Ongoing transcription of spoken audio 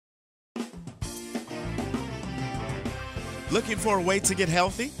Looking for a way to get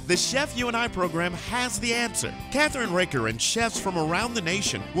healthy? The Chef You and I program has the answer. Kathryn Raaker and chefs from around the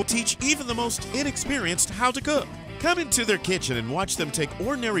nation will teach even the most inexperienced how to cook. Come into their kitchen and watch them take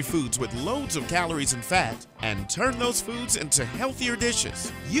ordinary foods with loads of calories and fat and turn those foods into healthier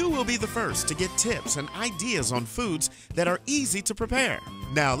dishes. You will be the first to get tips and ideas on foods that are easy to prepare.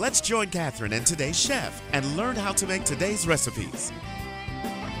 Now let's join Kathryn and today's chef and learn how to make today's recipes.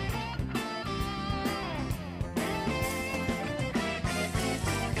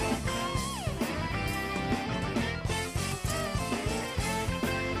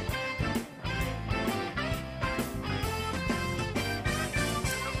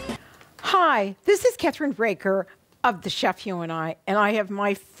 Hi, this is Kathryn Raaker of the Chef You and I have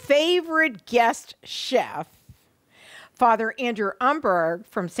my favorite guest chef, Father Andrew Umberg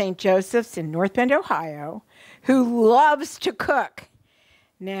from St. Joseph's in North Bend, Ohio, who loves to cook.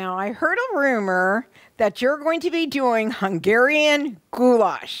 Now, I heard a rumor that you're going to be doing Hungarian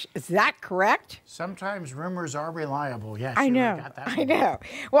goulash. Is that correct? Sometimes rumors are reliable. Yes, I know. I know.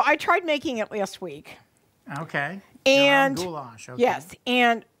 Well, I tried making it last week. Okay. And goulash. Okay. Yes,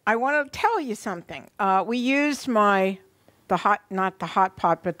 and I want to tell you something. We used not the hot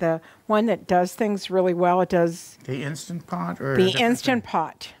pot, but the one that does things really well. It does the Instant Pot, or the Instant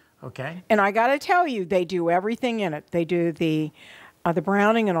Pot. Okay. And I got to tell you, they do everything in it. They do the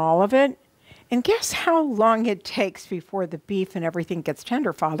browning and all of it. And guess how long it takes before the beef and everything gets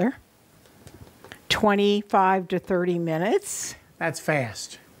tender, Father? 25 to 30 minutes. That's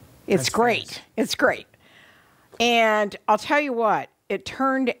fast. It's great. Fast. It's great. And I'll tell you what. It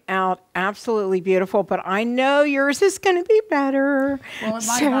turned out absolutely beautiful, but I know yours is going to be better. Well, it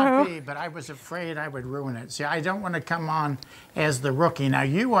might not be, but I was afraid I would ruin it. See, I don't want to come on as the rookie. Now,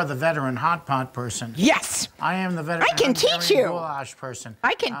 you are the veteran hot pot person. Yes. I am the veteran goulash person.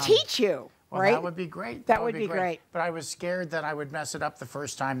 I can teach you, well, right? That would be great. That would be great. But I was scared that I would mess it up the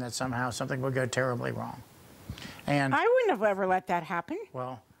first time, that somehow something would go terribly wrong. And I wouldn't have ever let that happen.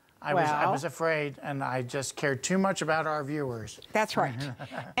 Well, I was afraid, and I just cared too much about our viewers. That's right.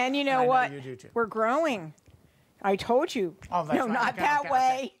 And you know what? You do too. We're growing. I told you. Oh, that's no, right. not that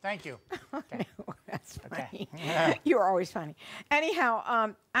way. Okay. Thank you. Okay. No, that's funny. Okay. You are always funny.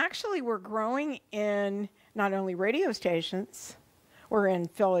 Anyhow, actually, we're growing in not only radio stations. We're in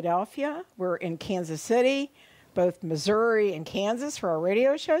Philadelphia. We're in Kansas City, both Missouri and Kansas for our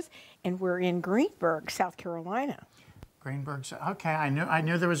radio shows, and we're in Greenburg, South Carolina. Greenburg. Okay, I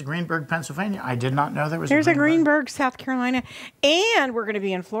knew there was a Greenburg, Pennsylvania. I did not know there was. There's a Greenburg, South Carolina, and we're going to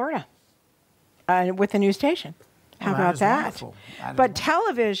be in Florida with a new station. How about that? But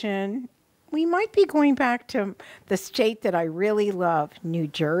television, we might be going back to the state that I really love, New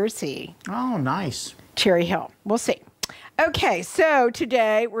Jersey. Oh, nice. Cherry Hill. We'll see. Okay, so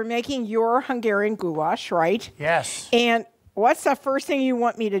today we're making your Hungarian goulash, right? Yes. And what's the first thing you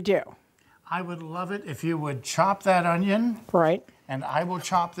want me to do? I would love it if you would chop that onion. Right. And I will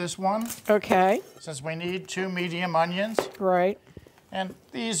chop this one. Okay. Since we need 2 medium onions. Right. And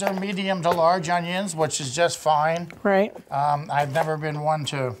these are medium to large onions, which is just fine. Right. I've never been one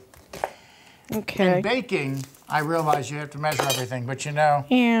to. Okay. In baking, I realize you have to measure everything, but you know.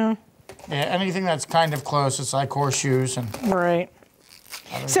 Yeah. Yeah, anything that's kind of close, it's like horseshoes and. Right.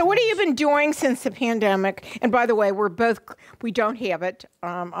 So what have you been doing since the pandemic? And by the way, we don't have it.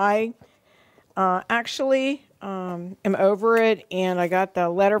 I actually am over it, and I got the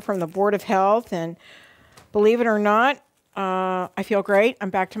letter from the Board of Health, and believe it or not, I feel great. I'm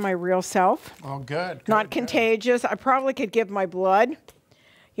back to my real self. Oh, good. Not contagious. I probably could give my blood,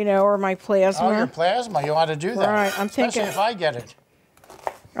 or my plasma. Oh, your plasma. You ought to do that. Right. I'm thinking. Especially if I get it.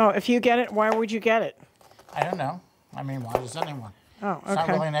 Oh, if you get it, why would you get it? I don't know. I mean, why does anyone? Oh, okay. It's not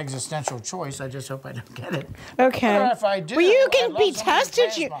really an existential choice. I just hope I don't get it. Okay. But if I do, well, you can be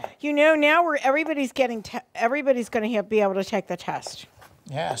tested. Now everybody's going to be able to take the test.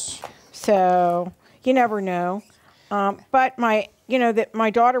 Yes. So you never know. But my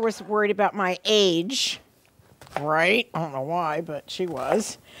daughter was worried about my age. Right? I don't know why, but she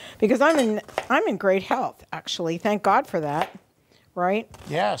was, because I'm in great health, actually. Thank God for that. Right?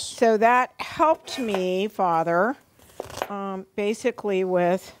 Yes. So that helped me, Father. Basically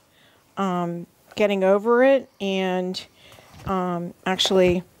with getting over it, and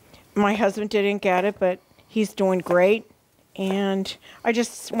actually my husband didn't get it, but he's doing great. And I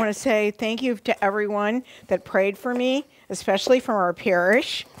just want to say thank you to everyone that prayed for me, especially from our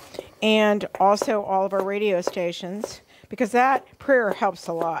parish and also all of our radio stations, because that prayer helps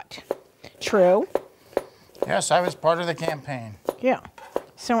a lot. True? Yes, I was part of the campaign. Yeah.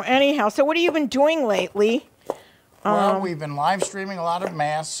 So anyhow, so what have you been doing lately? Well, we've been live streaming a lot of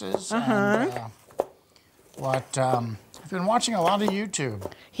masses, and What, I've been watching a lot of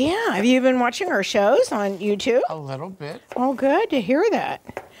YouTube. Yeah, have you been watching our shows on YouTube? A little bit. Oh, good to hear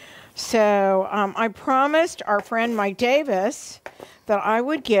that. So I promised our friend Mike Davis that I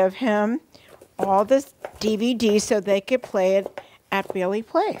would give him all the DVDs so they could play it at Bailey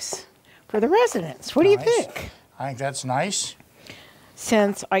Place for the residents. What do you think? I think that's nice.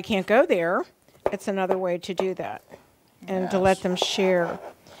 Since I can't go there, it's another way to do that and to let them share.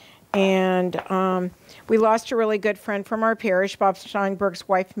 And we lost a really good friend from our parish, Bob Steinberg's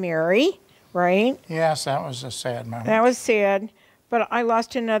wife, Mary, right? Yes, that was a sad moment. That was sad. But I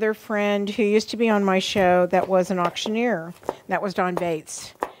lost another friend who used to be on my show that was an auctioneer. That was Don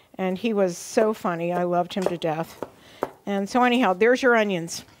Bates. And he was so funny. I loved him to death. And so anyhow, there's your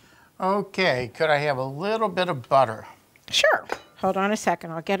onions. Okay, could I have a little bit of butter? Sure. Hold on a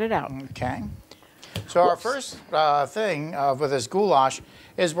second. I'll get it out. Okay. So our first thing with this goulash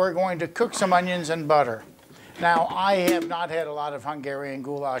is we're going to cook some onions in butter. Now, I have not had a lot of Hungarian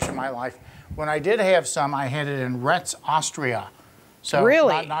goulash in my life. When I did have some, I had it in Retz, Austria. So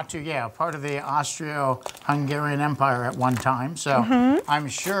really? Part of the Austro-Hungarian Empire at one time. So I'm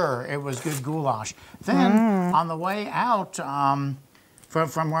sure it was good goulash. Then on the way out from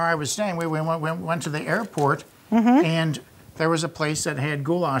where I was staying, we went to the airport, and there was a place that had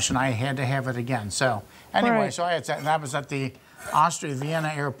goulash, and I had to have it again. So anyway, so I had that, and that was at the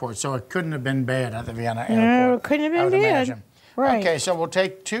Vienna airport. So it couldn't have been bad at the Vienna airport. No, it couldn't have been bad. Imagine. Right. Okay, so we'll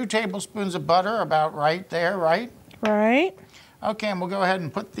take 2 tablespoons of butter, about right there, right? Right. Okay, and we'll go ahead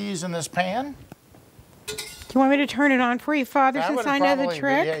and put these in this pan. Do you want me to turn it on for you, Father, since I know the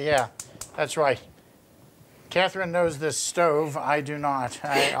trick? Yeah, that's right. Kathryn knows this stove. I do not.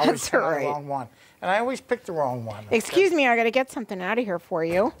 I always pick the wrong one. And I always pick the wrong one. Excuse me, I got to get something out of here for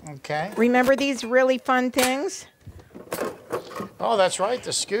you. Okay. Remember these really fun things? Oh, that's right,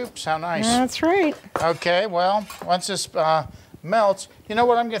 the scoops. How nice. That's right. Okay, well, once this melts, you know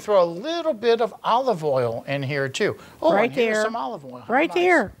what? I'm going to throw a little bit of olive oil in here, too. Oh, right and here's there. some olive oil. How Right nice.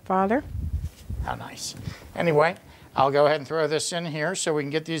 there, Father. How nice. Anyway, I'll go ahead and throw this in here so we can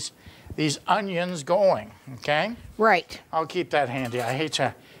get these onions going, okay? Right. I'll keep that handy. I hate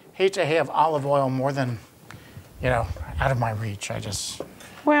to have olive oil more than, out of my reach.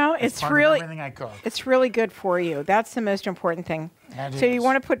 Well, it's part of really everything I cook. It's really good for you. That's the most important thing. That so is. you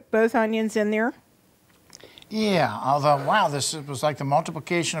want to put both onions in there? Yeah, although, wow, this was like the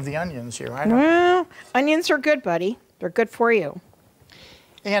multiplication of the onions here. Well, onions are good, buddy. They're good for you.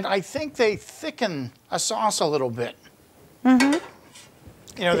 And I think they thicken a sauce a little bit.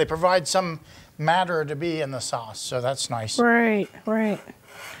 They provide some matter to be in the sauce, so that's nice. Right, right.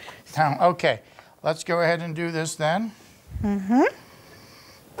 Now, okay, let's go ahead and do this then.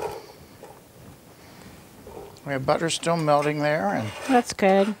 We have butter still melting there. And that's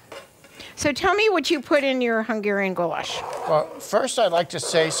good. So tell me what you put in your Hungarian goulash. Well, first I'd like to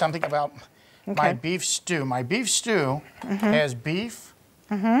say something about my beef stew. My beef stew has beef,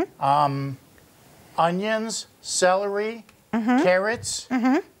 onions, celery, carrots,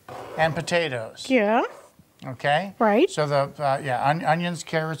 and potatoes. Yeah. Okay? Right. So onions,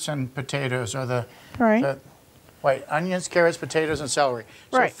 carrots, and potatoes are the... Right. Onions, carrots, potatoes, and celery.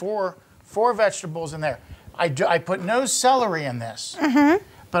 So right. four vegetables in there. I put no celery in this.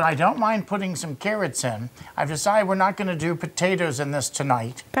 But I don't mind putting some carrots in. I've decided we're not going to do potatoes in this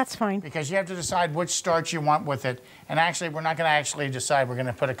tonight. That's fine. Because you have to decide which starch you want with it. And actually, we're not going to actually decide. We're going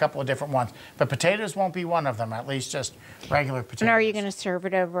to put a couple of different ones. But potatoes won't be one of them, at least just regular potatoes. And are you going to serve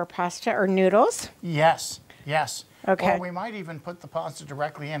it over pasta or noodles? Yes, yes. Okay. Or we might even put the pasta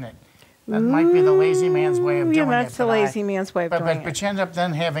directly in it. That might be the lazy man's way of doing it. Yeah, that's the lazy man's way of doing it. But you end up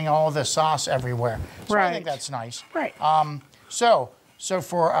then having all the sauce everywhere. So right. I think that's nice. Right. So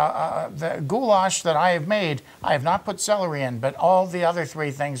for the goulash that I have made, I have not put celery in, but all the other 3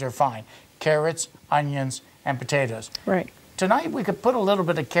 things are fine. Carrots, onions, and potatoes. Right. Tonight we could put a little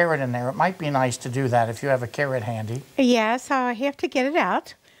bit of carrot in there. It might be nice to do that if you have a carrot handy. Yes, I have to get it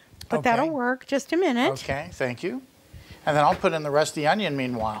out, but Okay. that'll work. Just a minute. Okay, thank you. And then I'll put in the rest of the onion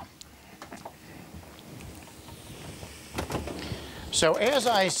meanwhile. So as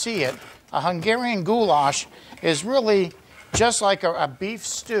I see it, a Hungarian goulash is really just like a beef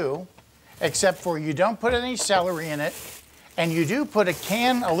stew, except for you don't put any celery in it, and you do put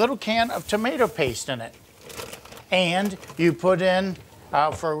a little can of tomato paste in it. And you put in,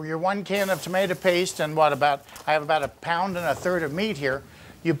 for your 1 can of tomato paste, and I have about 1.25 pounds of meat here,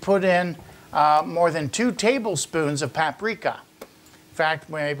 you put in more than 2 tablespoons of paprika. In fact,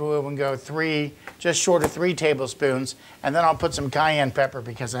 maybe we can go just short of 3 tablespoons, and then I'll put some cayenne pepper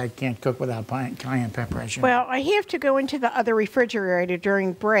because I can't cook without cayenne pepper, as you know. Well, I have to go into the other refrigerator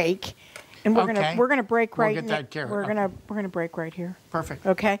during break And Okay. we're gonna break We'll right. get that carrot. We're gonna break right here. Perfect.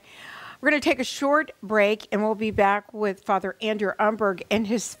 Okay. We're going to take a short break, and we'll be back with Father Andrew Umberg and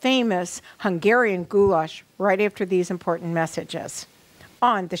his famous Hungarian Goulash right after these important messages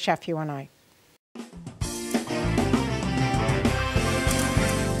on The Chef You and I.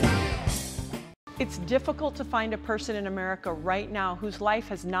 It's difficult to find a person in America right now whose life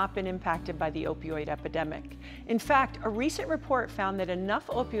has not been impacted by the opioid epidemic. In fact, a recent report found that enough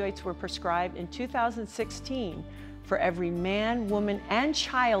opioids were prescribed in 2016 for every man, woman, and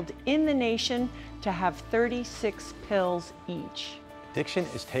child in the nation to have 36 pills each. Addiction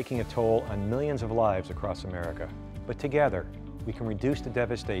is taking a toll on millions of lives across America, but together we can reduce the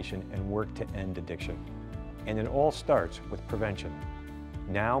devastation and work to end addiction. And it all starts with prevention.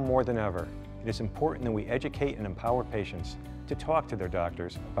 Now more than ever, it is important that we educate and empower patients to talk to their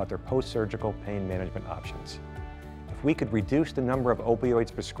doctors about their post-surgical pain management options. If we could reduce the number of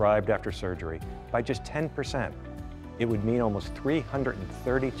opioids prescribed after surgery by just 10%, it would mean almost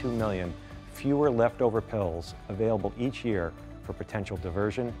 332 million fewer leftover pills available each year for potential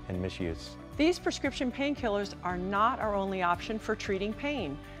diversion and misuse. These prescription painkillers are not our only option for treating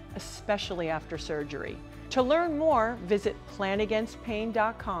pain, especially after surgery. To learn more, visit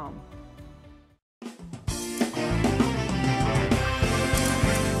planagainstpain.com.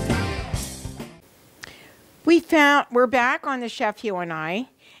 We're back on The Chef You and I,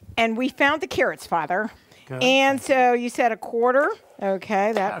 and we found the carrots, Father. Good. And so you said a quarter.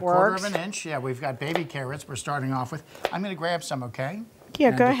 Okay, that works. A quarter of an inch. Yeah, we've got baby carrots we're starting off with. I'm going to grab some, okay?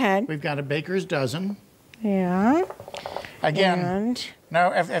 Yeah, go ahead. We've got a baker's dozen. Yeah. Again, And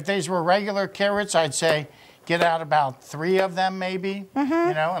no, if these were regular carrots, I'd say get out about 3 of them maybe, you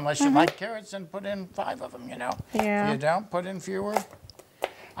know, unless you like carrots, then put in 5 of them, you know. Yeah. If you don't, put in fewer.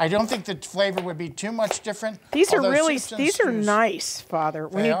 I don't think the flavor would be too much different. these are although really, soups and these are stews, nice, Father.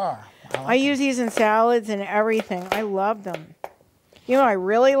 When They you- are. I use these in salads and everything. I love them. You know what I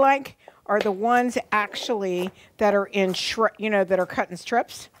really like are the ones actually that are in that are cut in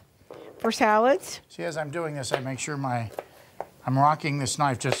strips for salads. See, as I'm doing this, I make sure I'm rocking this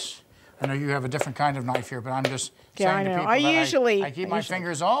knife just, I know you have a different kind of knife here, but I'm just Yeah, I saying to know. people I that usually- I keep I my usually-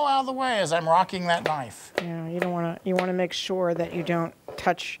 fingers all out of the way as I'm rocking that knife. Yeah, you want to make sure that you don't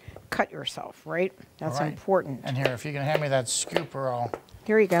cut yourself, right? That's All right. important. And here, if you can hand me that scooper, I'll,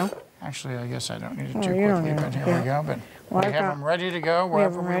 Here you go. actually, I guess I don't need it Oh, too you don't quickly, need but it, here yeah. we go. But Well, we I've have got- them ready to go We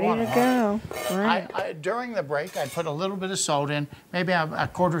have wherever them we ready want. to go. All right. During the break, I put a little bit of salt in, maybe a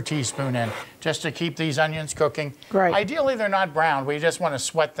quarter teaspoon in, just to keep these onions cooking. Great. Ideally, they're not brown. We just want to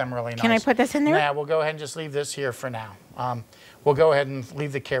sweat them really nice. Can I put this in there? Yeah, we'll go ahead and just leave this here for now. We'll go ahead and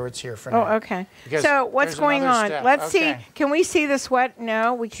leave the carrots here for now. Oh, okay. Because So what's there's going another on? step. Let's see. Okay. Can we see the sweat?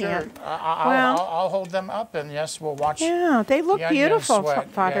 No, we Sure. can't. I'll hold them up, and yes, we'll watch. Yeah, they look the onions beautiful, sweat.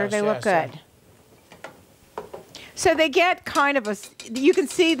 Father. Yes, They look yes, good. So they get kind of you can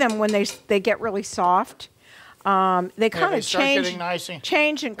see them when they get really soft. They kind they of start change getting nice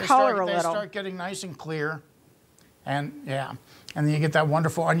in color a They little. start getting nice and clear, and yeah, and then you get that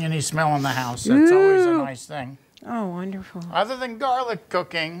wonderful oniony smell in the house. That's always a nice thing. Oh, wonderful. Other than garlic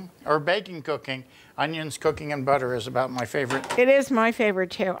cooking or bacon cooking, onions cooking in butter is about my favorite. It is my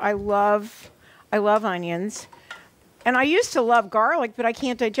favorite too. I love onions. And I used to love garlic, but I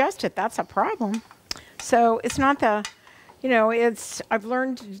can't digest it. That's a problem. So it's not I've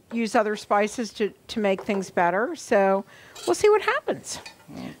learned to use other spices to make things better. So we'll see what happens.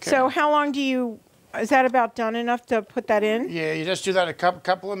 Okay. So how long is that about done enough to put that in? Yeah, you just do that a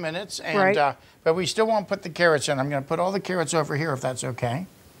couple of minutes, and Right. But we still won't put the carrots in. I'm going to put all the carrots over here if that's okay.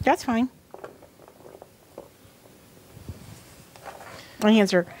 That's fine. My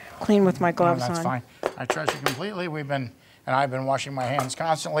hands are clean with my No, gloves that's on. fine. I trust you completely. I've been washing my hands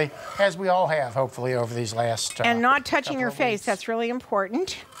constantly, as we all have, hopefully, over these last And not touching couple your of face. weeks. That's really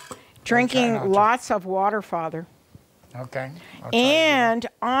important. not Drinking to. lots of water, Father. Okay. I'll try to do And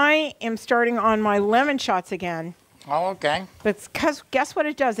I am starting on my lemon shots again. that. Oh, okay. But guess what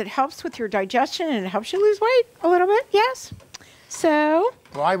it does? It helps with your digestion and it helps you lose weight a little bit. Yes. So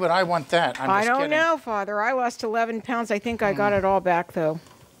Why would I want that? I just don't kidding. know, Father. I lost 11 pounds. I think I got it all back though,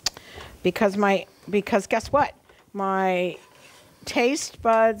 because guess what? My taste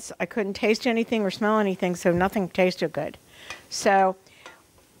buds, I couldn't taste anything or smell anything, so nothing tasted good. So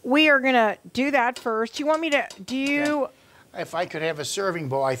we are gonna do that first. You want me to do? If I could have a serving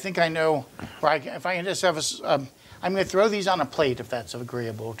bowl, I think I know. If I can just have I'm going to throw these on a plate if that's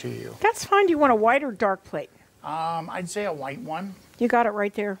agreeable to you. That's fine. Do you want a white or dark plate? I'd say a white one. You got it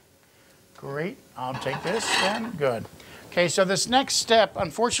right there. Great. I'll take this then. Good. Okay, so this next step,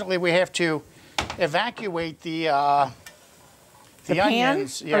 unfortunately, we have to evacuate the the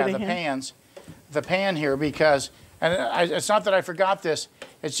onions, yeah, the pans, the pan here, because, and it's not that I forgot this,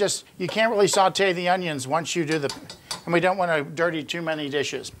 it's just you can't really saute the onions once you do the, and we don't want to dirty too many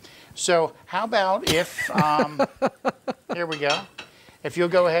dishes. So how about if, here we go, if you'll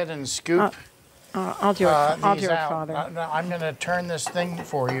go ahead and scoop I'll do it. I'll do it, out. Father. I'm going to turn this thing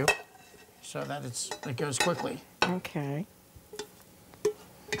for you so that it goes quickly. Okay.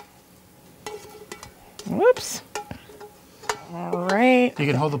 Whoops. All right. You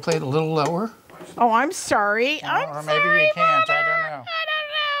can hold the plate a little lower. Oh, I'm sorry. Or maybe you can't. I don't know.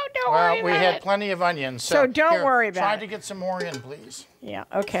 Don't worry about we had it. plenty of onions. So don't here, worry about try it. to get some more in, please. Yeah,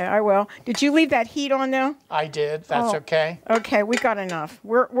 okay, I will. Did you leave that heat on, though? I did. That's Oh. okay. Okay, we got enough.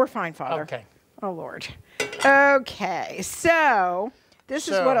 We're fine, Father. Okay. Oh, Lord. Okay, so this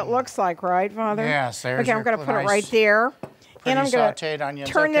is what it looks like, right, Father? Yes, there's Okay, I'm your going to put it nice, right there. And I'm going sauteed to onions.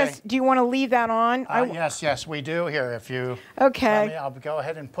 turn Okay. this. Do you want to leave that on? Yes, we do here. If you Okay. I'll go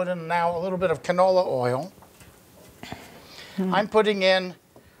ahead and put in now a little bit of canola oil. I'm putting in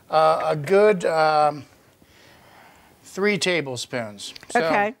a good 3 tablespoons. So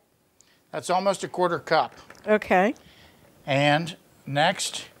Okay. that's almost a 1/4 cup. Okay. And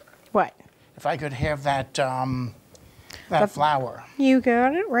next, What? if I could have that flour. You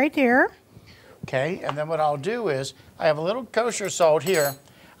got it right there. Okay, and then what I'll do is, I have a little kosher salt here.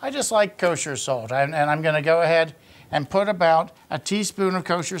 I just like kosher salt, and I'm going to go ahead and put about a teaspoon of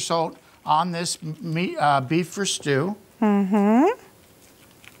kosher salt on this beef for stew. Mm-hmm.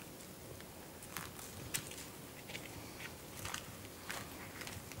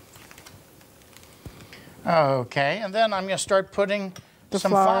 Okay, and then I'm going to start putting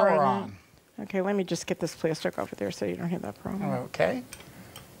some flour on. Okay, let me just get this plastic over there so you don't have that problem. Okay.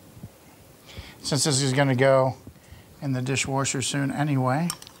 Since this is going to go in the dishwasher soon anyway.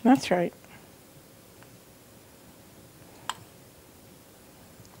 That's right.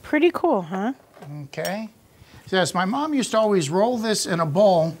 Pretty cool, huh? Okay. Yes, my mom used to always roll this in a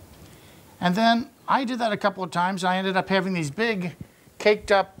bowl, and then I did that a couple of times. I ended up having these big,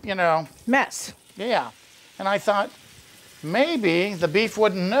 caked up, Mess. yeah. And I thought, maybe the beef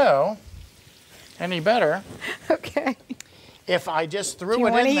wouldn't know any better Okay. if I just threw Do you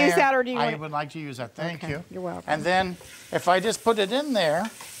it wanna in there. use that, or do you I wanna- would like to use that. Thank Okay, you. you're welcome. And then if I just put it in there,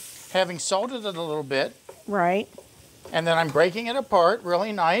 having salted it a little bit, Right. and then I'm breaking it apart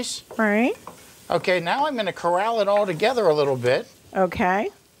really nice. Right. Okay, now I'm going to corral it all together a little bit. Okay.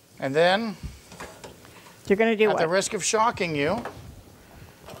 And then, You're going to do at the what? risk of shocking you,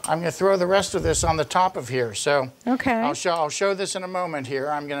 I'm going to throw the rest of this on the top of here. So Okay. I'll show this in a moment here.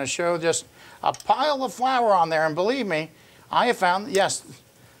 I'm going to show just a pile of flour on there, and believe me, I have found, yes.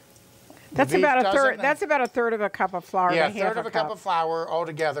 That's beef about a does third. it, and- That's about a third of a cup of flour. Yeah, to a half third of a cup of flour all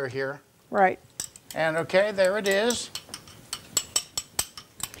together here. Right. And okay, there it is.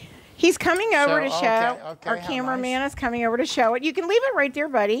 He's coming over to So, show. okay, Our how cameraman nice. is coming over to show it. You can leave it right there,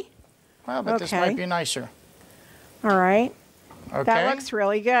 buddy. Well, but this Okay. might be nicer. All right. Okay. That looks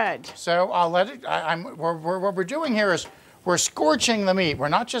really good. So I'll let it, what we're doing here is we're scorching the meat. We're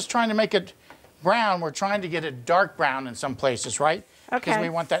not just trying to make it brown, we're trying to get it dark brown in some places, right? Because Okay. we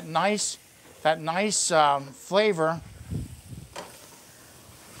want that nice flavor.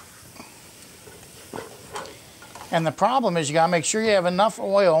 And the problem is you gotta make sure you have enough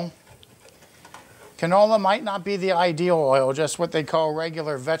oil. Canola might not be the ideal oil, just what they call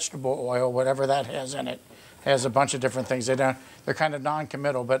regular vegetable oil, whatever that has in it. Has a bunch of different things. They're kind of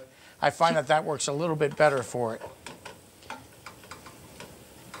non-committal, but I find that works a little bit better for it.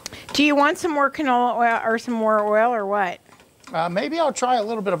 Do you want some more canola oil or some more oil or what? Maybe I'll try a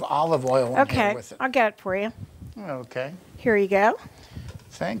little bit of olive oil in here Okay. with it. I'll get it for you. Okay. Here you go.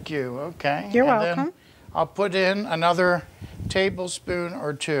 Thank you. Okay. You're And welcome. Then I'll put in another tablespoon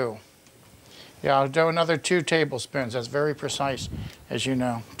or 2. Yeah, I'll do another 2 tablespoons. That's very precise, as you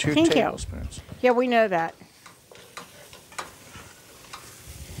know. 2 Thank you. tablespoons. Yeah, we know that.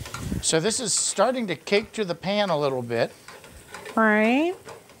 So this is starting to cake to the pan a little bit. Right.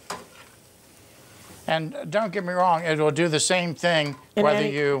 And don't get me wrong, it will do the same thing In whether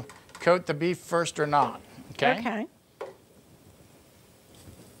any- you coat the beef first or not. Okay? Okay.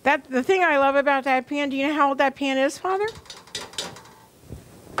 The thing I love about that pan, do you know how old that pan is, Father?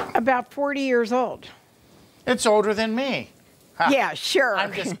 About 40 years old. It's older than me. Ha. Yeah, sure.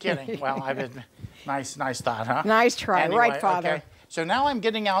 I'm just kidding. Well, nice thought, huh? Nice try. Anyway, Right, Father. Okay. So now I'm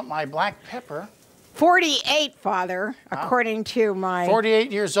getting out my black pepper. 48, Father, according to my...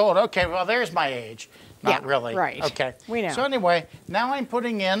 48 years old. Okay, well, there's my age. Not Yeah, really. right. Okay. We know. So anyway, now I'm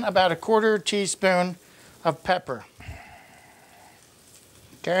putting in about a 1/4 teaspoon of pepper.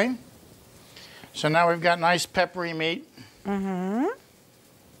 Okay? So now we've got nice peppery meat. Mm-hmm.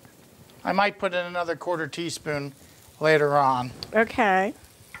 I might put in another 1/4 teaspoon later on. Okay.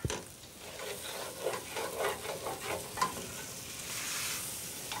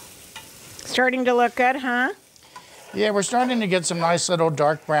 Starting to look good, huh? Yeah, we're starting to get some nice little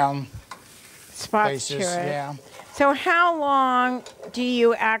dark brown Spots places. to it. Yeah. So how long do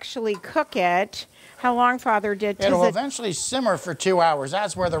you actually cook it? How long, Father, It'll eventually simmer for 2 hours.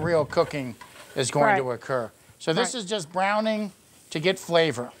 That's where the real cooking is going to occur. So this is just browning to get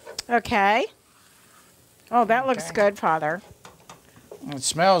flavor. Okay. Oh, that looks good, Father. It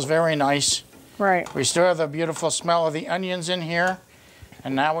smells very nice. Right. We still have the beautiful smell of the onions in here.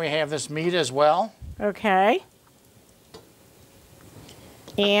 And now we have this meat as well. Okay.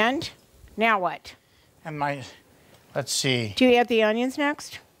 And now what? And let's see. Do you add the onions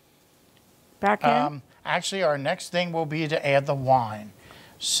next? Back in? Actually, our next thing will be to add the wine.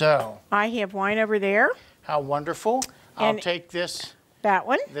 So. I have wine over there. How wonderful. I'll take this. That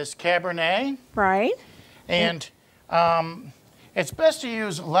one. This Cabernet. Right. And it's best to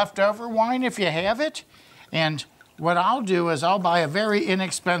use leftover wine if you have it. And what I'll do is I'll buy a very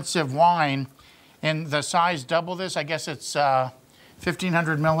inexpensive wine in the size double this. I guess it's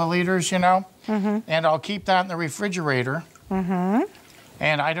 1,500 milliliters, you know. Mm-hmm. And I'll keep that in the refrigerator. Mm-hmm.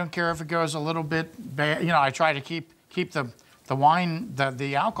 And I don't care if it goes a little bit bad. You know, I try to keep the wine,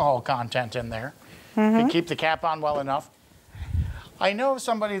 the alcohol content in there. Mm-hmm. And keep the cap on well enough. I know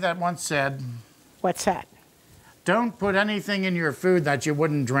somebody that once said, what's that? Don't put anything in your food that you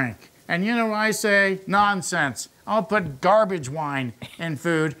wouldn't drink. And you know what I say? Nonsense. I'll put garbage wine in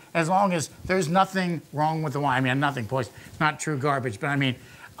food as long as there's nothing wrong with the wine. I mean, nothing poison, not true garbage, but I mean,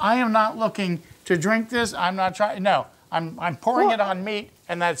 I am not looking to drink this. I'm not trying, no. I'm pouring it on meat,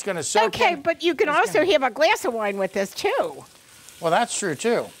 and that's going to soak in. Okay, but you can also have a glass of wine with this, too. Well, that's true,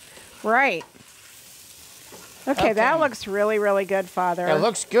 too. Right. Okay, that looks really, really good, Father. It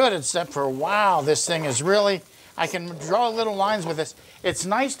looks good, except for, wow, this thing is really, I can draw little lines with this. It's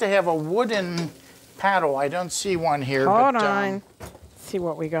nice to have a wooden paddle. I don't see one here. Hold on. Let's see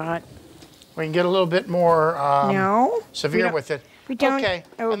what we got. We can get a little bit more severe with it. We don't. Okay,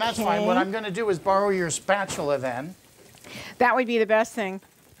 and that's fine. What I'm going to do is borrow your spatula then. That would be the best thing.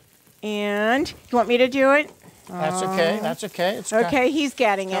 And you want me to do it? That's okay. That's okay. It's okay, he's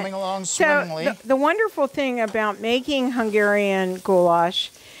getting it. Coming along swimmingly. So the wonderful thing about making Hungarian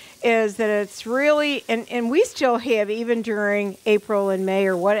goulash is that it's really, and we still have, even during April and May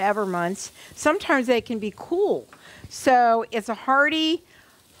or whatever months, sometimes they can be cool. So it's a hearty,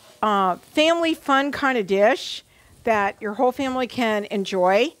 family fun kind of dish that your whole family can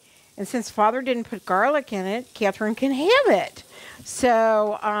enjoy. And since Father didn't put garlic in it, Kathryn can have it.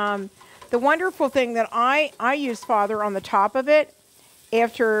 So the wonderful thing that I use, Father, on the top of it,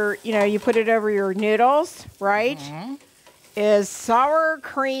 after, you know, you put it over your noodles, right, is sour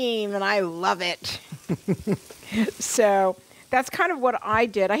cream, and I love it. So that's kind of what I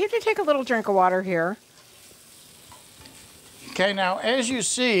did. I have to take a little drink of water here. Okay, now, as you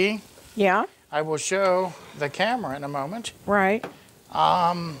see, I will show the camera in a moment. Right.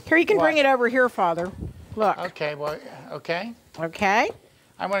 Here, you can bring it over here, Father. Look. Okay, well, okay. Okay.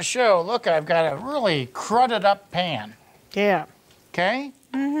 I'm going to show, look, I've got a really crudded up pan. Yeah. Okay?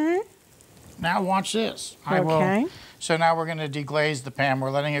 Mm-hmm. Now watch this. Okay. So now we're going to deglaze the pan. We're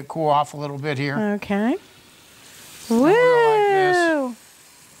letting it cool off a little bit here. Okay. So woo! like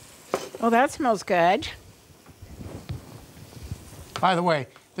this. Oh, that smells good. By the way,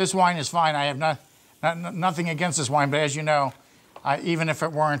 this wine is fine. I have nothing against this wine, but as you know, even if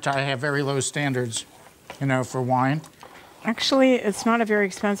it weren't, I have very low standards, you know, for wine. Actually, it's not a very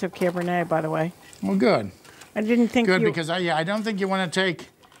expensive Cabernet, by the way. Well, good. I didn't think good, because I don't think you want to take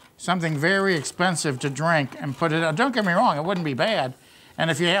something very expensive to drink and put it out. Don't get me wrong, it wouldn't be bad. And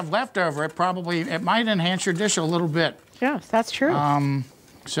if you have leftover, it might enhance your dish a little bit. Yes, that's true.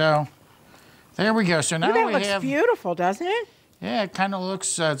 So there we go. So now that looks beautiful, doesn't it? Yeah, it kind of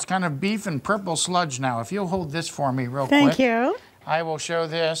looks, it's kind of beef and purple sludge now. If you'll hold this for me real quick. Thank you. I will show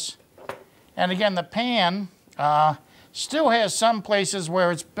this. And again, the pan still has some places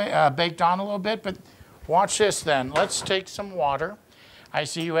where it's baked on a little bit, but watch this then. Let's take some water. I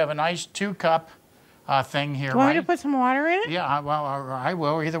see you have a nice 2-cup thing here, Want me to put some water in it? Yeah, well, I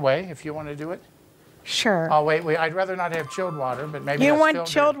will either way, if you want to do it. Sure. Oh, wait, I'd rather not have chilled water, but maybe You that's want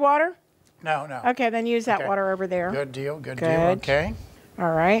chilled water? No, no. Okay, then use that water over there. Good deal, good deal, okay.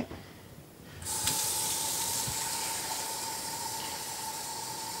 All right.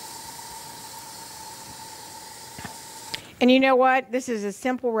 And you know what? This is a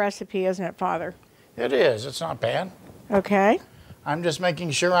simple recipe, isn't it, Father? It is. It's not bad. Okay. I'm just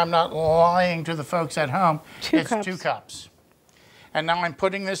making sure I'm not lying to the folks at home. 2 cups. It's 2 cups. And now I'm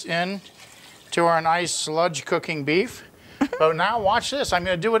putting this in to our nice sludge cooking beef. But now watch this, I'm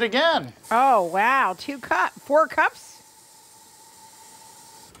gonna do it again. Oh, wow, 4 cups?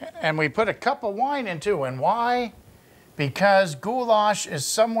 And we put a cup of wine in too, and why? Because goulash is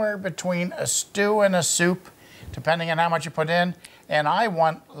somewhere between a stew and a soup, depending on how much you put in. And I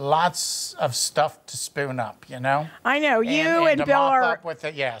want lots of stuff to spoon up, you know? I know, you and to Bill mop are, up with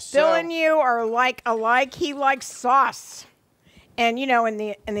it, yes. Bill and you are like alike. He likes sauce. And you know, in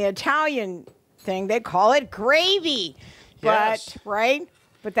the Italian thing, they call it gravy. Yes. But, right?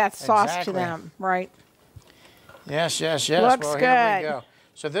 But that's sauce to Exactly. them, right? Yes, yes, yes. Looks well, good. Here we go.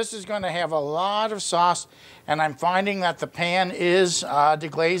 So this is going to have a lot of sauce, and I'm finding that the pan is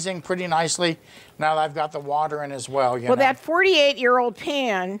deglazing pretty nicely now that I've got the water in as well. You Well, know? that 48-year-old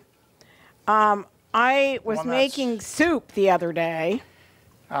pan, I was Well, making soup the other day.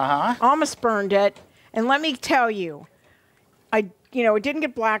 Uh-huh. Almost burned it. And let me tell you, it didn't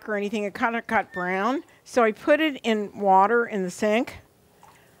get black or anything. It kind of got brown. So I put it in water in the sink.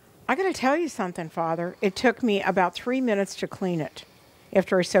 I got to tell you something, Father. It took me about 3 minutes to clean it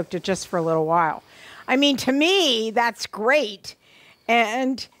after I soaked it just for a little while. I mean, to me, that's great.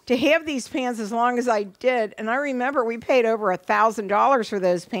 And to have these pans as long as I did, and I remember we paid over $1,000 for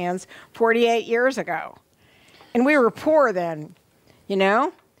those pans 48 years ago. And we were poor then, you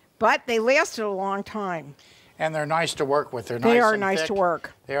know? But they lasted a long time. And they're nice to work with. They are nice to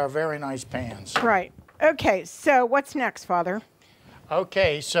work. They are very nice pans. Right. Okay, so what's next, Father?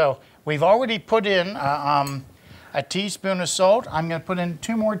 Okay, so we've already put in a teaspoon of salt. I'm going to put in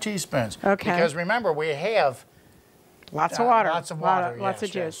 2 more teaspoons. Okay. Because remember, we have Lots of water. Lots of water. Lots yes,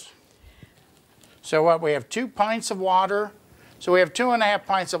 of juice. yes. So what we have 2 pints of water. So we have 2.5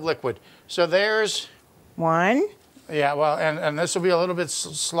 pints of liquid. So there's 1. Yeah, well, and this will be a little bit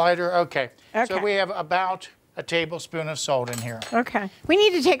slighter. Okay. Okay. So we have about a tablespoon of salt in here. Okay. We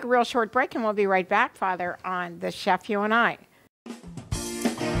need to take a real short break, and we'll be right back, Father, on The Chef, You and I.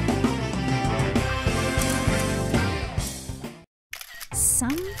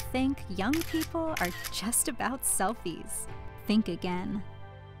 Some think young people are just about selfies. Think again.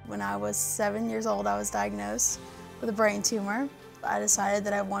 When I was 7 years old, I was diagnosed with a brain tumor. I decided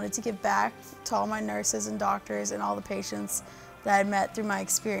that I wanted to give back to all my nurses and doctors and all the patients that I met through my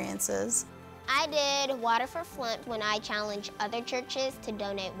experiences. I did Water for Flint when I challenged other churches to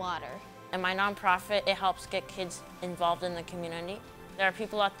donate water. And my nonprofit, it helps get kids involved in the community. There are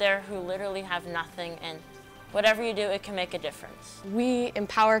people out there who literally have nothing, and whatever you do, it can make a difference. We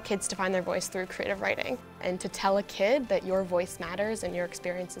empower kids to find their voice through creative writing. And to tell a kid that your voice matters and your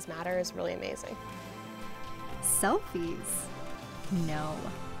experiences matter is really amazing. Selfies? No,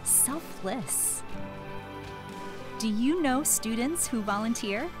 selfless. Do you know students who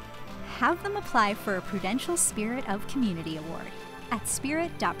volunteer? Have them apply for a Prudential Spirit of Community Award at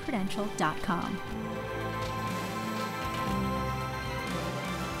spirit.prudential.com.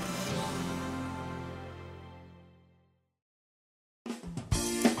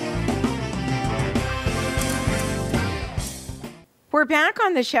 We're back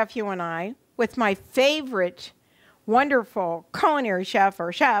on The Chef, You and I, with my favorite, wonderful culinary chef,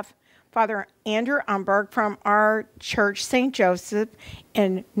 or chef, Father Andrew Umberg from our church, St. Joseph,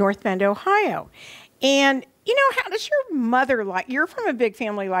 in North Bend, Ohio. And, you know, how does your mother like, you're from a big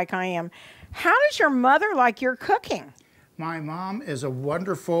family like I am, how does your mother like your cooking? My mom is a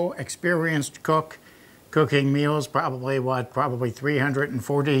wonderful, experienced cook, cooking meals probably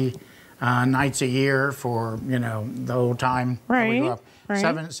 340 nights a year for, you know, the whole time that we grew up.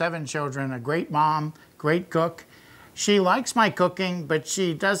 Right. Seven children, a great mom, great cook. She likes my cooking, but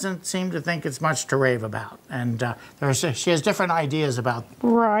she doesn't seem to think it's much to rave about. And she has different ideas about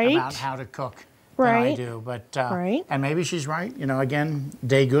how to cook than I do. But and maybe she's right. You know, again,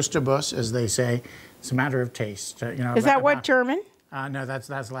 de gustibus, as they say, it's a matter of taste. You know, is that what, German? No, that's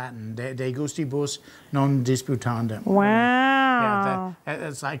Latin. De gustibus non disputandum. Wow. Yeah,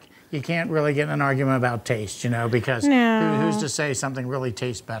 it's like you can't really get in an argument about taste, you know, because who's to say something really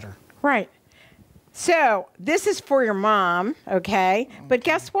tastes better? Right. So this is for your mom, okay? But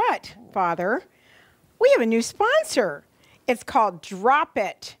guess what, Father? We have a new sponsor. It's called Drop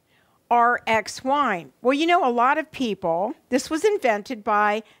It RX Wine. Well, you know, a lot of people, this was invented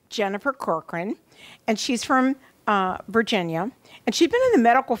by Jennifer Corcoran, and she's from Virginia, and she'd been in the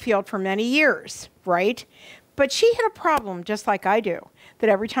medical field for many years, right? But she had a problem, just like I do, that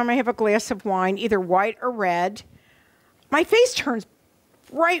every time I have a glass of wine, either white or red, my face turns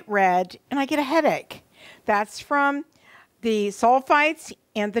bright red, and I get a headache. That's from the sulfites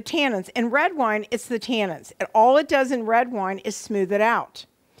and the tannins. In red wine, it's the tannins. And all it does in red wine is smooth it out.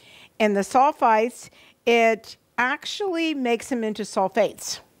 And the sulfites, it actually makes them into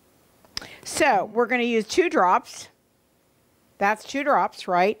sulfates. So we're going to use 2 drops. That's 2 drops,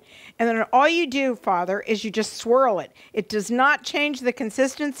 right? And then all you do, Father, is you just swirl it. It does not change the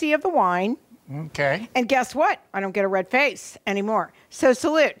consistency of the wine. Okay. And guess what? I don't get a red face anymore. So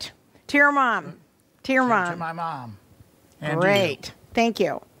salute to your mom. To your mom. To my mom. And Great. Thank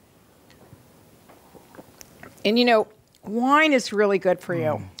you. And you know, wine is really good for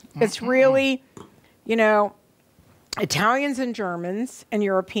you. It's really, you know, Italians and Germans and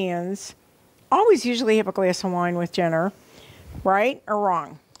Europeans always usually have a glass of wine with dinner, right or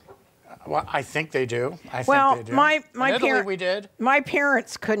wrong? Well, I think they do. I Well, think they do. my In Italy, parents we did. My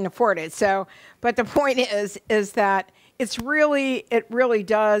parents couldn't afford it. So, but the point is that it really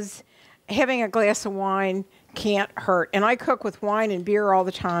does. Having a glass of wine can't hurt. And I cook with wine and beer all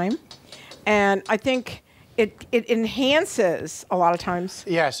the time, and I think it enhances a lot of times.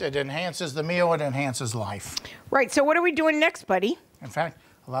 Yes, it enhances the meal. It enhances life. Right. So what are we doing next, buddy? In fact,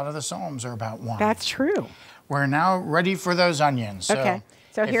 a lot of the Psalms are about wine. That's true. We're now ready for those onions. So Okay.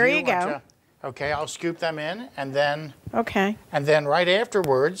 So if here you want go. Okay, I'll scoop them in, and then Okay. right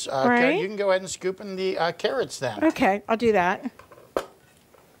afterwards, Right. you can go ahead and scoop in the carrots then. Okay, I'll do that.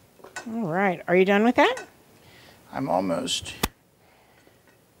 All right. Are you done with that? I'm almost.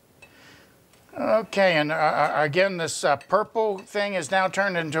 Okay, and again, this purple thing is now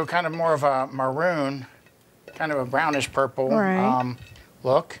turned into kind of more of a maroon, kind of a brownish purple Right.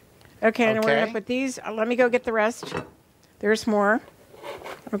 look. Okay, and we're Okay. going to put these. Let me go get the rest. There's more.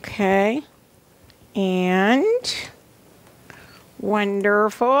 Okay. And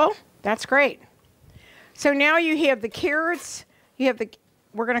wonderful. That's great. So now you have the carrots. You have the.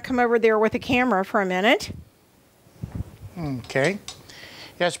 We're going to come over there with the camera for a minute. Okay.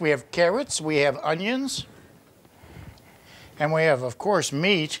 Yes, we have carrots, we have onions, and we have, of course,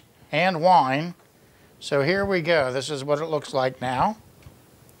 meat and wine. So here we go. This is what it looks like now.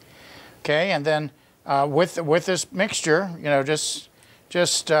 Okay, and then with this mixture, you know, just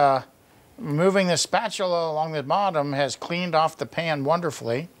moving the spatula along the bottom has cleaned off the pan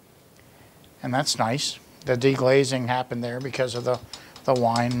wonderfully, and that's nice. The deglazing happened there because of the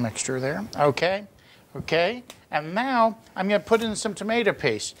wine mixture there. Okay, okay. And now I'm going to put in some tomato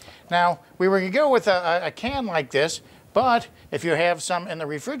paste. Now, we were going to go with a can like this, but if you have some in the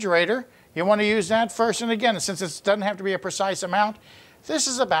refrigerator, you want to use that first. And again, since it doesn't have to be a precise amount, this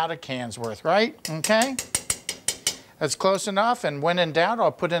is about a can's worth, right? Okay? That's close enough. And when in doubt,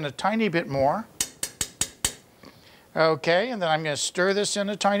 I'll put in a tiny bit more. Okay, and then I'm going to stir this in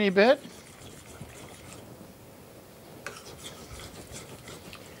a tiny bit.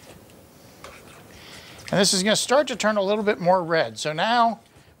 And this is going to start to turn a little bit more red. So now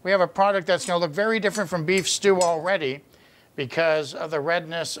we have a product that's going to look very different from beef stew already because of the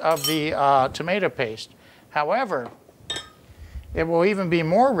redness of the tomato paste. However, it will even be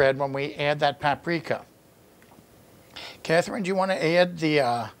more red when we add that paprika. Kathryn, do you want to add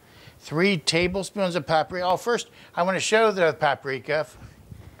the 3 tablespoons of paprika? Oh, first, I want to show the paprika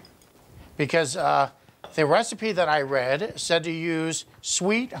because the recipe that I read said to use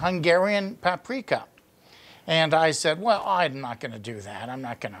sweet Hungarian paprika. And I said, well, I'm not going to do that. I'm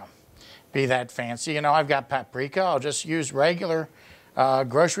not going to be that fancy. You know, I've got paprika. I'll just use regular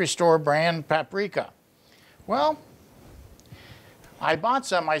grocery store brand paprika. Well, I bought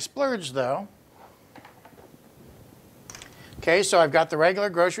some. I splurged, though. Okay, so I've got the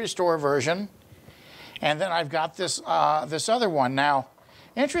regular grocery store version. And then I've got this, this other one. Now,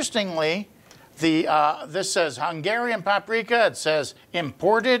 interestingly, this says Hungarian paprika. It says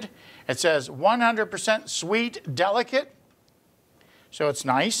imported. It says 100% sweet, delicate, so it's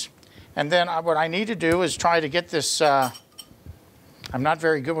nice. And then what I need to do is try to get this, I'm not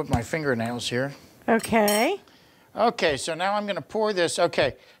very good with my fingernails here. Okay. Okay, so now I'm going to pour this.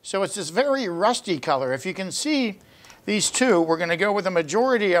 Okay, so it's this very rusty color. If you can see these two, we're going to go with the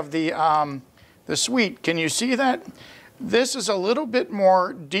majority of the sweet. Can you see that? This is a little bit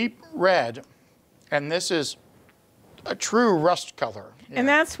more deep red, and this is a true rust color. Yeah. And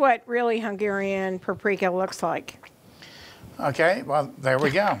that's what really Hungarian paprika looks like. Okay, well, there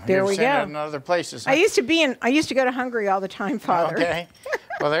we go. There we You've seen go. it in other places. I used to go to Hungary all the time, Father. Okay,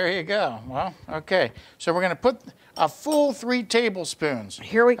 well, there you go. Well, okay. So we're going to put a full 3 tablespoons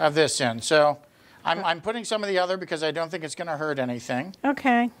of this in. So I'm putting some of the other because I don't think it's going to hurt anything.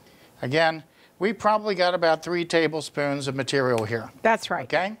 Okay. Again, we probably got about 3 tablespoons of material here. That's right.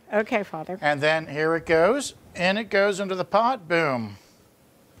 Okay? Okay, Father. And then here it goes. In it goes into the pot. Boom.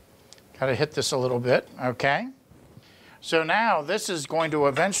 Got to hit this a little bit. Okay. So now this is going to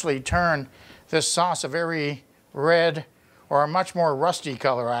eventually turn this sauce a very red or a much more rusty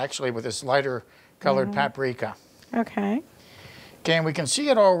color, actually, with this lighter colored paprika. Okay. Okay, and we can see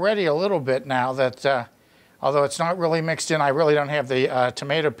it already a little bit now that, although it's not really mixed in, I really don't have the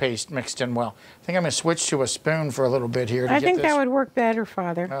tomato paste mixed in well. I think I'm going to switch to a spoon for a little bit here to get this. I think that would work better,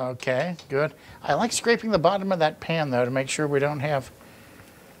 Father. Okay, good. I like scraping the bottom of that pan, though, to make sure we don't have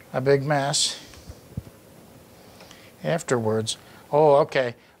a big mess afterwards. Oh,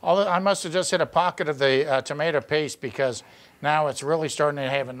 okay. I must have just hit a pocket of the tomato paste because now it's really starting to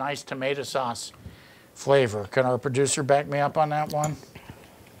have a nice tomato sauce flavor. Can our producer back me up on that one?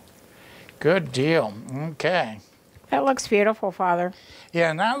 Good deal. Okay. That looks beautiful, Father.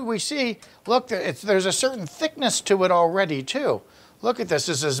 Yeah, now we see, look, there's a certain thickness to it already, too. Look at this.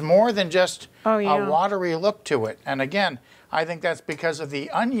 This is more than just a watery look to it. And again, I think that's because of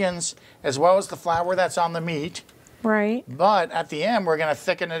the onions as well as the flour that's on the meat. Right. But at the end, we're going to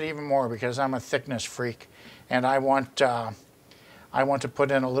thicken it even more because I'm a thickness freak. And I want to put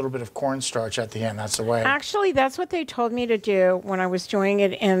in a little bit of cornstarch at the end. That's the way. Actually, that's what they told me to do when I was doing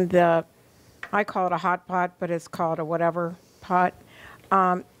it in the, I call it a hot pot, but it's called a whatever pot.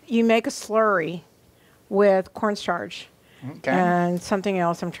 You make a slurry with cornstarch and something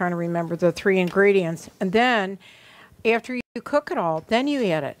else. I'm trying to remember the 3 ingredients. And then after you cook it all, then you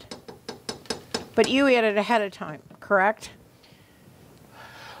add it. But you add it ahead of time, correct?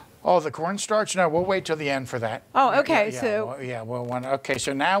 Oh, the cornstarch? No, we'll wait till the end for that. Oh, okay. Okay,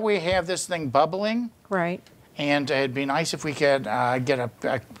 so now we have this thing bubbling. Right. And it'd be nice if we could get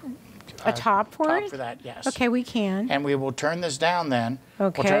a top for it? For that, yes. Okay, we can. And we will turn this down then.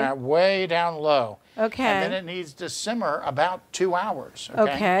 Okay. We'll turn it way down low. Okay. And then it needs to simmer about 2 hours.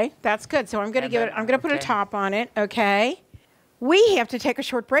 Okay, that's good. So I'm going to give it, I'm going to put a top on it. Okay. We have to take a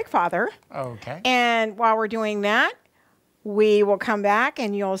short break, Father. Okay. And while we're doing that, we will come back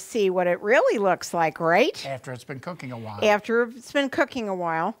and you'll see what it really looks like, right? After it's been cooking a while. After it's been cooking a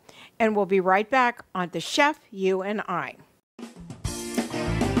while. And we'll be right back on The Chef, You and I.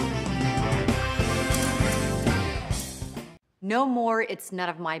 No more, it's none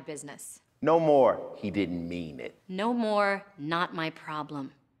of my business. No more, he didn't mean it. No more, not my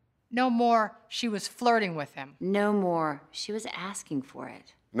problem. No more, she was flirting with him. No more, she was asking for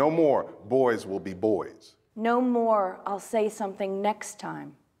it. No more, boys will be boys. No more, I'll say something next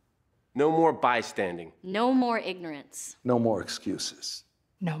time. No more bystanding. No more ignorance. No more excuses.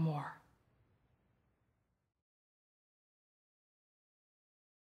 No more.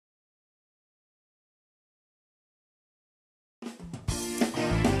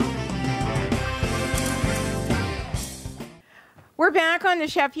 We're back on The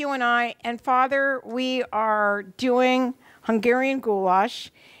Chef, You and I. And Father, we are doing Hungarian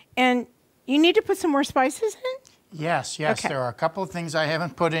goulash. And you need to put some more spices in? Yes, okay. There are a couple of things I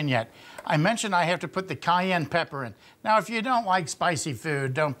haven't put in yet. I mentioned I have to put the cayenne pepper in. Now, if you don't like spicy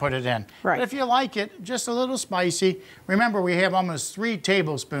food, don't put it in. Right. But if you like it, just a little spicy. Remember, we have almost 3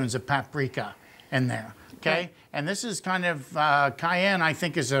 tablespoons of paprika in there, okay? Right. And this is kind of, cayenne, I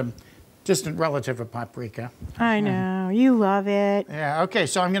think, is a distant relative of paprika. I know, you love it. Yeah, okay,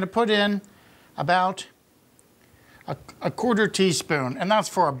 so I'm gonna put in about a 1/4 teaspoon, and that's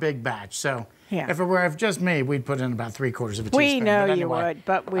for a big batch. So if it were just me, we'd put in about 3/4 of a teaspoon. We know you would,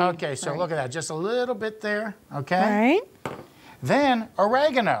 but we... Okay, so look at that, just a little bit there, okay? Right. Then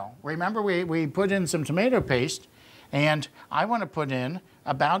oregano. Remember we put in some tomato paste, and I wanna put in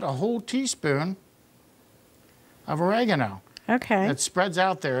about a whole teaspoon of oregano. Okay. It spreads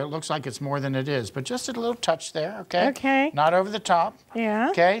out there. It looks like it's more than it is, but just a little touch there, okay? Okay. Not over the top. Yeah.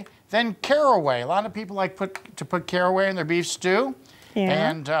 Okay. Then caraway. A lot of people like to put caraway in their beef stew. Yeah.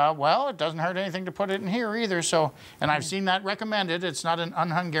 And, well, it doesn't hurt anything to put it in here either. So, and I've seen that recommended. It's not an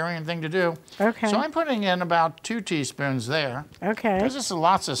un-Hungarian thing to do. Okay. So I'm putting in about 2 teaspoons there. Okay. There's just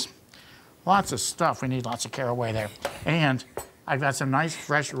lots of stuff. We need lots of caraway there. And I've got some nice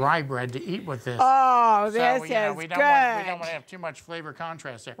fresh rye bread to eat with this. Oh, this is we good. We don't want to have too much flavor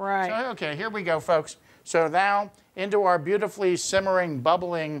contrast there. Right. So, okay, here we go, folks. So now into our beautifully simmering,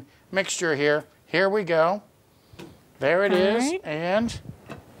 bubbling mixture here. Here we go. There it is. Right. And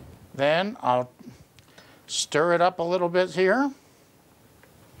then I'll stir it up a little bit here.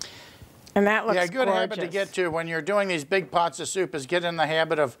 And that looks gorgeous. Yeah, good habit to get to when you're doing these big pots of soup is get in the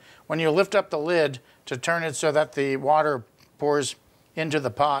habit of, when you lift up the lid, to turn it so that the water pours into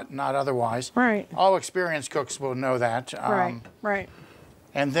the pot, not otherwise. Right. All experienced cooks will know that. Right.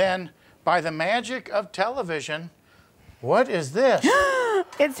 And then, by the magic of television, what is this?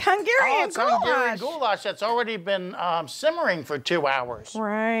 It's Hungarian goulash. Hungarian goulash that's already been simmering for 2 hours.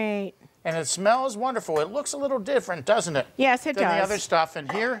 Right. And it smells wonderful. It looks a little different, doesn't it? Yes, it does. Than the other stuff.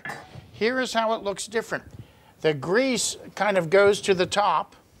 And here is how it looks different. The grease kind of goes to the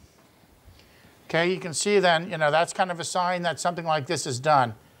top. Okay, you can see then, you know, that's kind of a sign that something like this is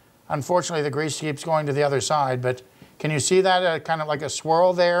done. Unfortunately, the grease keeps going to the other side, but can you see that kind of like a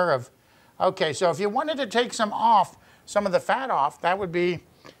swirl there of, okay, so if you wanted to take some of the fat off, that would be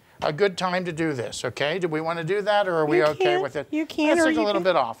a good time to do this, okay? Do we want to do that, or are we okay with it? You can, Let's or take a little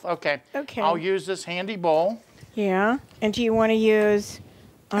bit off, okay. Okay. I'll use this handy bowl. Yeah, and do you want to use,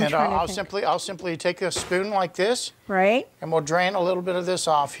 I'll simply take a spoon like this. Right. And we'll drain a little bit of this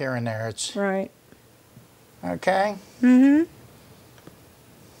off here and there. It's right. Okay. Mm-hmm.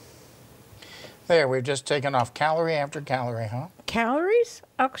 There, we've just taken off calorie after calorie, huh? Calories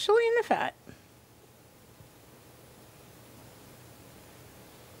actually in the fat.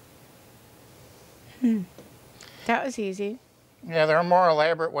 That was easy. Yeah, there are more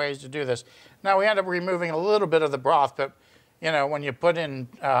elaborate ways to do this. Now, we end up removing a little bit of the broth, but, you know, when you put in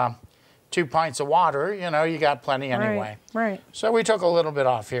 2 pints of water, you know, you got plenty anyway. Right. So we took a little bit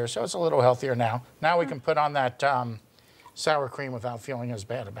off here, so it's a little healthier now. Now we can put on that sour cream without feeling as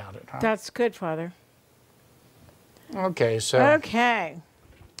bad about it, huh? That's good, Father. Okay, so. Okay.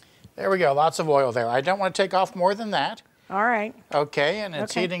 There we go, lots of oil there. I don't want to take off more than that. All right. Okay, and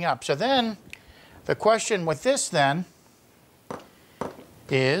it's heating up. So then, the question with this then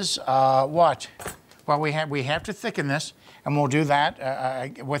is what? Well, we have to thicken this, and we'll do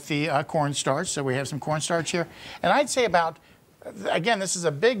that with the cornstarch. So we have some cornstarch here. And I'd say about, again, this is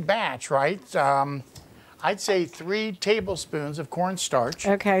a big batch, right? I'd say 3 tablespoons of cornstarch.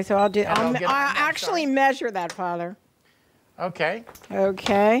 Okay, so I'll actually measure that, Father. Okay.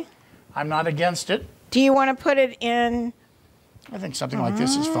 Okay. I'm not against it. Do you want to put it in? I think something like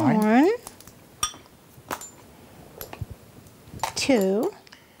this is fine. 1, 2,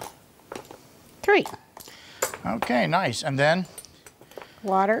 3. Okay, nice. And then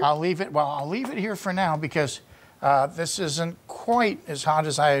water. I'll leave it here for now because this isn't quite as hot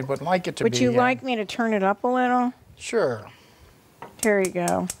as I would like it to be. Would you like me to turn it up a little? Sure. Here you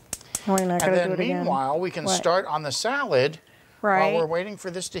go. We're not going to do it again. Meanwhile, we can start on the salad while we're waiting for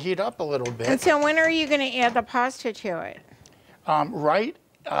this to heat up a little bit. And so when are you going to add the pasta to it?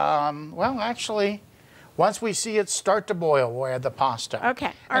 Well, actually, once we see it start to boil, we'll add the pasta.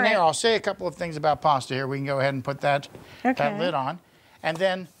 Okay, And there, I'll say a couple of things about pasta here. We can go ahead and put that lid on. And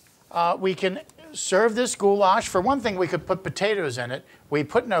then we can serve this goulash. For one thing, we could put potatoes in it. We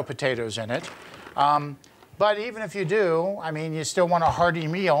put no potatoes in it. But even if you do, I mean, you still want a hearty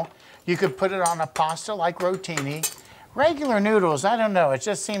meal. You could put it on a pasta like rotini. Regular noodles, I don't know. It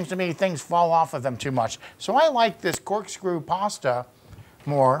just seems to me things fall off of them too much. So I like this corkscrew pasta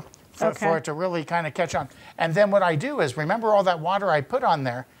more for it to really kind of catch on. And then what I do is, remember all that water I put on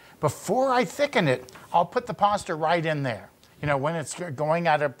there? Before I thicken it, I'll put the pasta right in there. You know, when it's going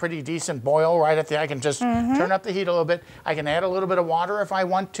at a pretty decent boil right at the, I can just turn up the heat a little bit. I can add a little bit of water if I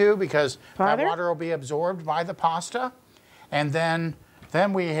want to, because that water will be absorbed by the pasta. And then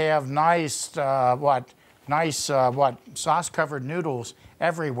we have nice, sauce-covered noodles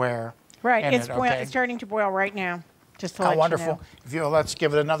everywhere. Right, it's starting to boil right now. Just to let wonderful. You know. If you'll, let's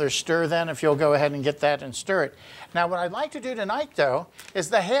give it another stir then, if you'll go ahead and get that and stir it. Now, what I'd like to do tonight, though,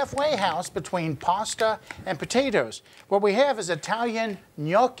 is the halfway house between pasta and potatoes. What we have is Italian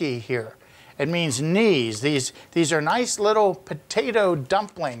gnocchi here. It means knees. These are nice little potato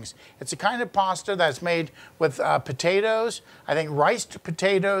dumplings. It's a kind of pasta that's made with potatoes, I think riced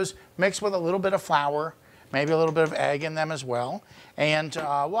potatoes mixed with a little bit of flour, maybe a little bit of egg in them as well. And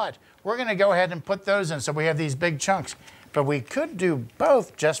we're going to go ahead and put those in, so we have these big chunks. But we could do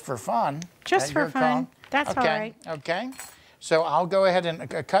both just for fun. Just for fun. That's all right. Okay. So I'll go ahead and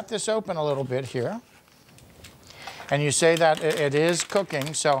cut this open a little bit here. And you say that it is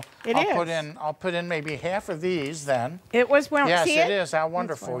cooking, so I'll put in maybe half of these then. It was well. Yes, see it is. How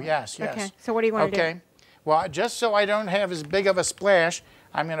wonderful. Yes. Okay. So what do you want to do? Okay. Well, just so I don't have as big of a splash,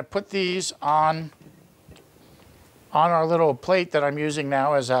 I'm going to put these on our little plate that I'm using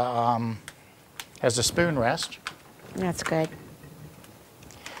now as a spoon rest. That's good.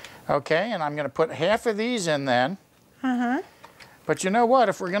 Okay, and I'm going to put half of these in then. But you know what?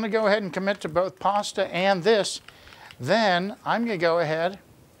 If we're going to go ahead and commit to both pasta and this, then I'm going to go ahead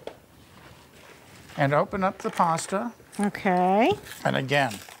and open up the pasta. Okay. And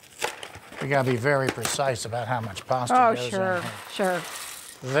again, we got to be very precise about how much pasta goes in here. Oh, sure.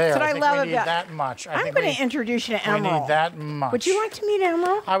 There, I think we need that much. I'm going to introduce you to Emerald. We need that much. Would you like to meet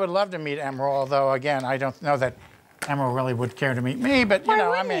Emerald? I would love to meet Emerald, although, again, I don't know that Emerald really would care to meet me, but, you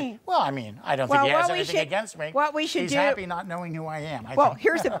know, I mean, I don't think he has anything against me. What we should He's do... happy not knowing who I am.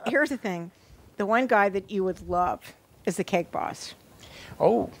 Here's the thing. The one guy that you would love is the Cake Boss.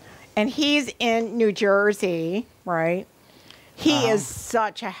 Oh. And he's in New Jersey, right? He is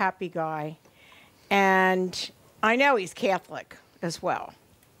such a happy guy. And I know he's Catholic as well.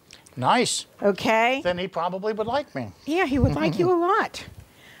 Nice. Okay. Then he probably would like me. Yeah, he would like you a lot.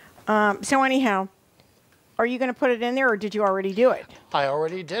 So anyhow, are you going to put it in there, or did you already do it? I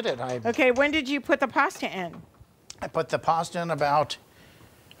already did it. Okay, when did you put the pasta in? I put the pasta in about,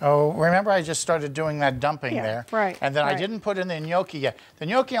 remember I just started doing that dumping there? Right. And then I right. didn't put in the gnocchi yet. The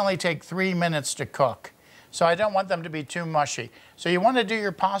gnocchi only take 3 minutes to cook, so I don't want them to be too mushy. So you want to do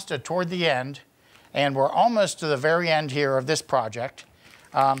your pasta toward the end, and we're almost to the very end here of this project.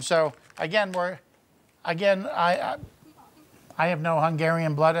 So again, I have no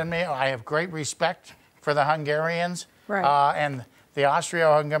Hungarian blood in me. I have great respect for the Hungarians and the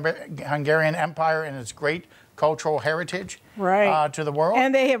Austro-Hungarian Empire and its great cultural heritage to the world.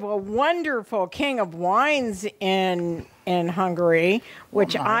 And they have a wonderful king of wines in Hungary,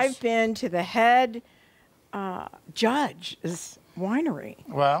 which nice. I've been to the head judge's winery.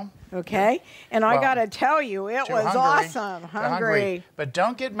 Well. Okay, and I got to tell you, it was awesome. Hungary. But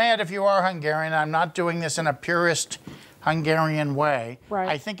don't get mad if you are Hungarian. I'm not doing this in a purist Hungarian way. Right.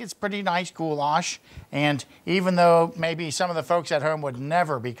 I think it's pretty nice goulash, and even though maybe some of the folks at home would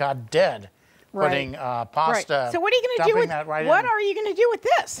never be caught dead putting pasta, So what are you going to do with that right what in. are you going to do with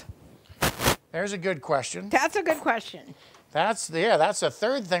this? There's a good question. That's a good question. That's the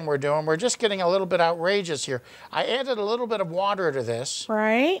third thing we're doing. We're just getting a little bit outrageous here. I added a little bit of water to this.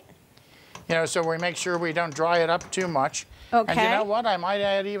 Right. You know, so we make sure we don't dry it up too much. Okay. And you know what? I might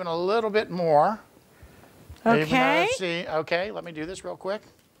add even a little bit more. Okay. Let's see. Okay, let me do this real quick.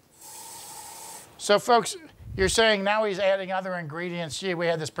 So, folks, you're saying now he's adding other ingredients. Gee, we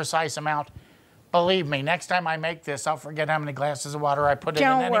had this precise amount. Believe me, next time I make this, I'll forget how many glasses of water I put in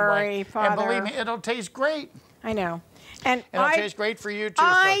anyway. Don't worry, Father. And believe me, it'll taste great. I know. And it'll taste great for you, too,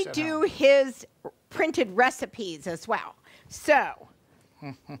 I folks at do home. his printed recipes as well. So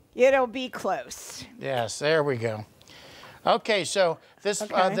it'll be close. Yes, there we go. Okay, so this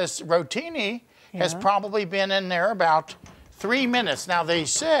this rotini has probably been in there about 3 minutes. Now they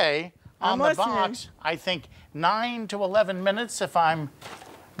say on the box, I think 9 to 11 minutes if I'm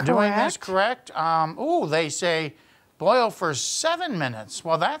doing this correct. They say boil for 7 minutes.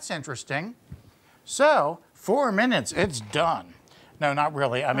 Well, that's interesting. So 4 minutes, it's done. No, not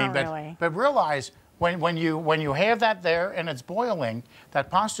really. I mean, but realize when you have that there and it's boiling,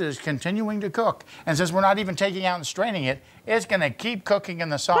 that pasta is continuing to cook. And since we're not even taking out and straining it, it's going to keep cooking in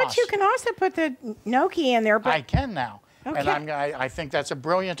the sauce. But you can also put the gnocchi in there. But I can now. Okay. And I think that's a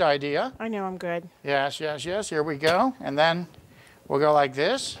brilliant idea. I know I'm good. Yes, yes, yes. Here we go. And then we'll go like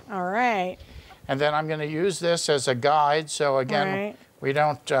this. All right. And then I'm going to use this as a guide. So again, we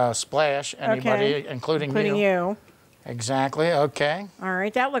don't splash anybody, including you. Exactly. Okay. All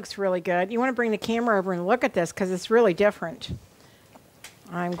right. That looks really good. You want to bring the camera over and look at this because it's really different.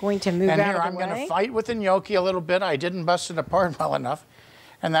 I'm going to move out of the way. And here I'm going to fight with the gnocchi a little bit. I didn't bust it apart well enough.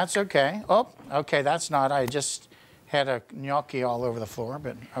 And that's okay. Oh, okay. That's not. I just had a gnocchi all over the floor,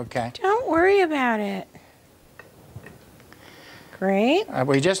 but okay. Don't worry about it. Great.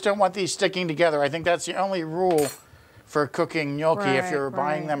 We just don't want these sticking together. I think that's the only rule for cooking gnocchi if you're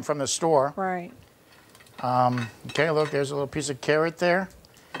buying them from the store. Right. Okay, look, there's a little piece of carrot there.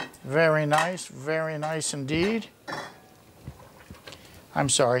 Very nice indeed. I'm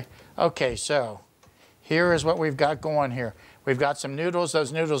sorry. Okay, so here is what we've got going here. We've got some noodles.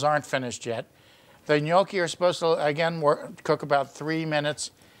 Those noodles aren't finished yet. The gnocchi are supposed to, again, cook about 3 minutes.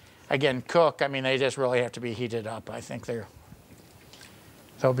 Again, cook, I mean, they just really have to be heated up. I think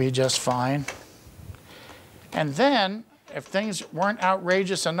they'll be just fine. And then, if things weren't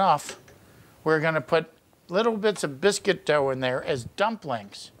outrageous enough, we're going to put little bits of biscuit dough in there as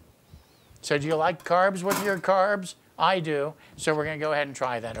dumplings. So do you like carbs with your carbs? I do. So we're going to go ahead and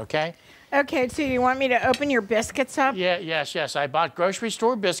try that, okay? Okay, so you want me to open your biscuits up? Yeah, yes. I bought grocery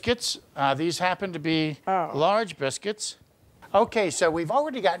store biscuits. These happen to be large biscuits. Okay, so we've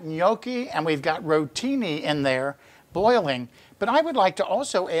already got gnocchi and we've got rotini in there boiling. But I would like to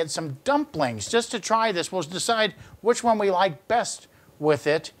also add some dumplings just to try this. We'll decide which one we like best with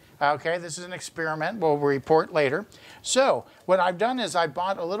it. Okay, this is an experiment. We'll report later. So what I've done is I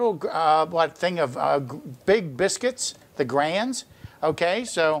bought a little thing of big biscuits, the grands. Okay,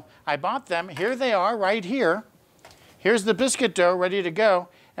 so I bought them. Here they are right here. Here's the biscuit dough ready to go.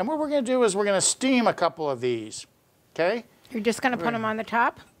 And what we're going to do is we're going to steam a couple of these. Okay? You're just going to put them on the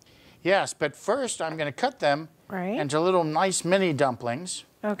top? Yes, but first I'm going to cut them into little nice mini dumplings.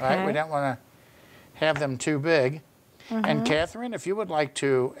 Okay. Right? We don't want to have them too big. And Kathryn, if you would like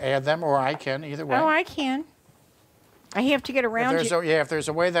to add them, or I can, either way. Oh, I can. I have to get around you. If there's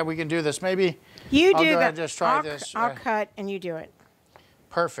a way that we can do this, maybe you I'll do go ahead that. and just try this. I'll cut and you do it.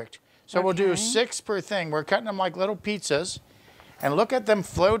 Perfect. So we'll do 6 per thing. We're cutting them like little pizzas. And look at them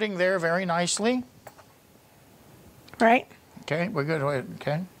floating there very nicely. Right. Okay, we're good.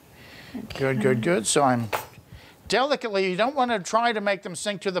 Okay. Good, good, good. So I'm delicately, you don't want to try to make them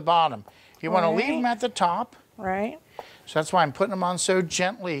sink to the bottom. You want to leave them at the top. Right. So that's why I'm putting them on so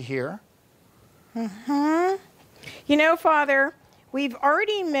gently here. Mm-hmm. You know, Father, we've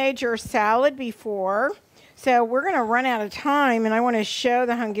already made your salad before, so we're going to run out of time, and I want to show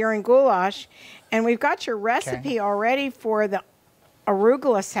the Hungarian goulash. And we've got your recipe already for the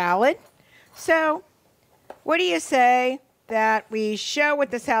arugula salad. So what do you say that we show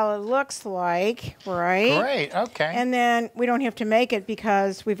what the salad looks like, right? Great, okay. And then we don't have to make it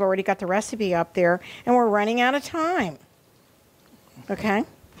because we've already got the recipe up there, and we're running out of time. Okay?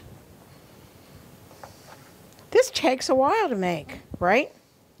 This takes a while to make, right?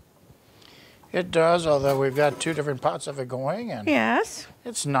 It does, although we've got 2 different pots of it going. And yes.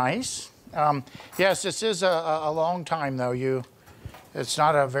 It's nice. Yes, this is a long time, though. It's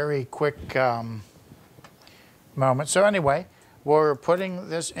not a very quick moment. So anyway, we're putting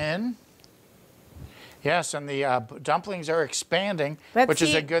this in. Yes, and the dumplings are expanding, which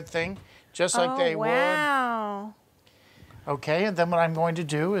is a good thing, just like they would. Wow. Okay, and then what I'm going to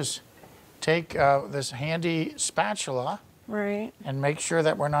do is take this handy spatula and make sure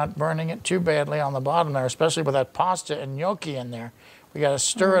that we're not burning it too badly on the bottom there, especially with that pasta and gnocchi in there. We got to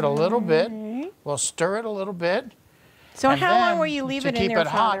stir it a little bit. We'll stir it a little bit. So how long will you leave it in there,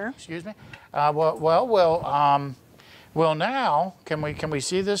 Father? Excuse me. Well, now can we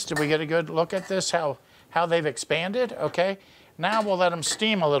see this? Did we get a good look at this? How they've expanded? Okay. Now we'll let them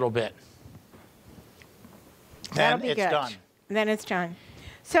steam a little bit. Then it's done. Then it's done.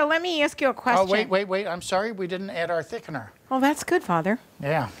 So let me ask you a question. Oh, wait. I'm sorry. We didn't add our thickener. Well, that's good, Father.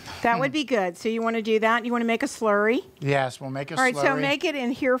 Yeah. That would be good. So you want to do that? You want to make a slurry? Yes, we'll make a slurry. All right, so make it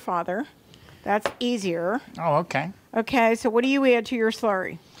in here, Father. That's easier. Oh, okay. Okay, so what do you add to your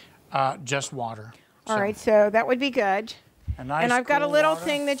slurry? Just water. All right, so that would be good. A nice, and I've got a little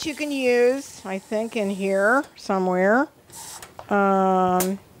thing that you can use, I think, in here somewhere.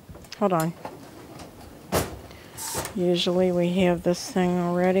 Hold on. Usually we have this thing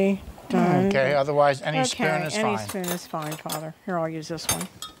already done. Okay, otherwise any spoon is fine. Any spoon is fine, Father. Here, I'll use this one.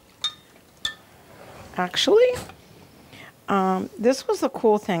 Actually, this was the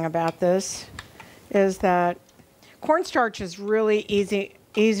cool thing about this, is that cornstarch is really easy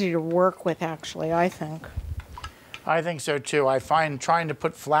to work with, actually, I think. I think so, too. I find trying to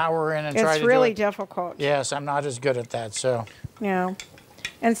put flour in and try to do it. It's really difficult. Yes, I'm not as good at that, so. No.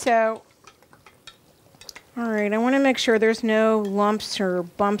 And so, all right, I want to make sure there's no lumps or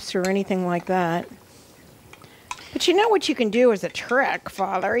bumps or anything like that. But you know what you can do as a trick,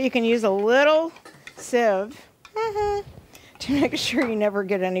 Father? You can use a little sieve to make sure you never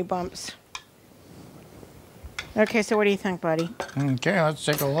get any bumps. Okay, so what do you think, buddy? Okay, let's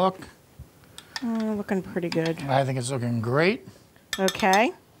take a look. Looking pretty good. I think it's looking great.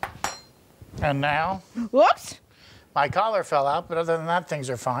 Okay. And now? Whoops! My collar fell out, but other than that, things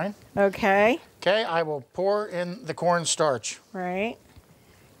are fine. Okay. Okay, I will pour in the cornstarch. Right.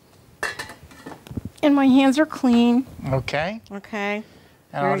 And my hands are clean. Okay. Okay.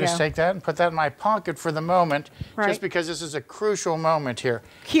 And I'll just take that and put that in my pocket for the moment, just because this is a crucial moment here.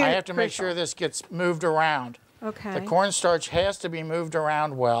 I have to make sure this gets moved around. Okay. The cornstarch has to be moved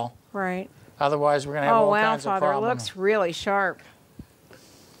around well. Right. Otherwise, we're going to have all kinds of Father, problems. it looks really sharp.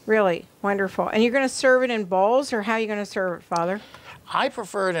 Really wonderful. And you're going to serve it in bowls, or how are you going to serve it, Father? I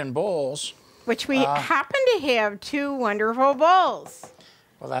prefer it in bowls. Which we happen to have 2 wonderful bowls.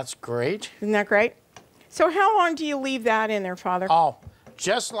 Well, that's great. Isn't that great? So how long do you leave that in there, Father? Oh,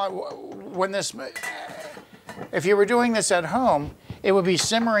 just like when this, if you were doing this at home, it would be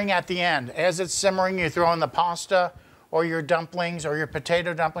simmering at the end. As it's simmering, you throw in the pasta or your dumplings or your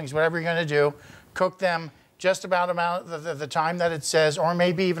potato dumplings, whatever you're going to do. Cook them just about the time that it says, or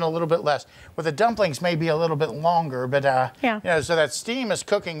maybe even a little bit less. With the dumplings, maybe a little bit longer, but you know, so that steam is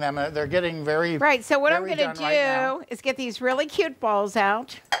cooking them. They're getting very right. So what I'm going to do is get these really cute bowls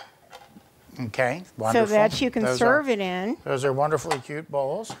out. Okay, wonderful. So that you can serve it in. Those are wonderfully cute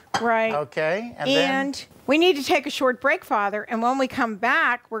bowls. Right. Okay, and then we need to take a short break, Father, and when we come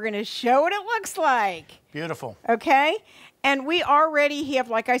back, we're going to show what it looks like. Beautiful. Okay? And we already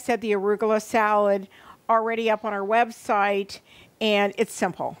have, like I said, the arugula salad already up on our website, and it's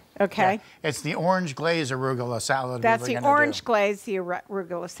simple, okay? Yeah. It's the orange glaze arugula salad. That's the orange glaze, the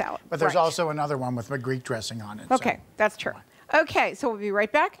arugula salad. But there's also another one with Greek dressing on it. Okay, that's true. Okay, so we'll be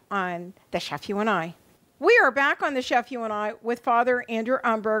right back on The Chef You and I. We are back on The Chef You and I with Father Andrew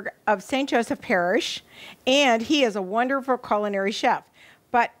Umberg of St. Joseph Parish, and he is a wonderful culinary chef.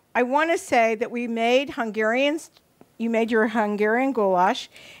 But I want to say that we made you made your Hungarian goulash,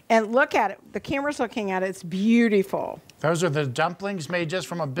 and look at it. The camera's looking at it. It's beautiful. Those are the dumplings made just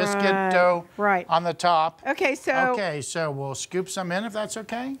from a biscuit dough on the top. Okay, so... Okay, so we'll scoop some in if that's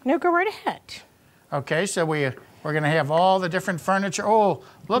okay? No, go right ahead. Okay, so we're going to have all the different furniture. Oh,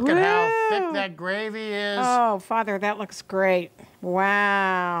 look at how thick that gravy is. Oh, Father, that looks great.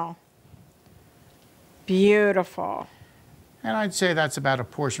 Wow. Beautiful. And I'd say that's about a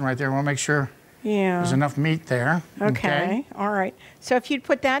portion right there. We'll make sure there's enough meat there. Okay, all right. So if you'd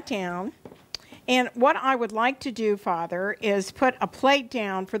put that down. And what I would like to do, Father, is put a plate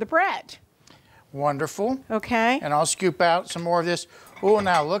down for the bread. Wonderful. Okay. And I'll scoop out some more of this. Oh,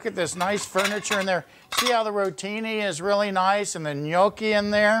 now look at this nice furniture in there. See how the rotini is really nice and the gnocchi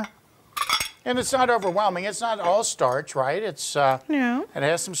in there? And it's not overwhelming. It's not all starch, right? It's no. It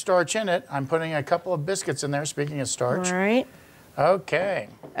has some starch in it. I'm putting a couple of biscuits in there, speaking of starch. All right. Okay.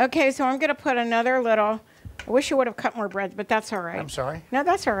 Okay, so I'm going to put another little... I wish you would have cut more bread, but that's all right. I'm sorry? No,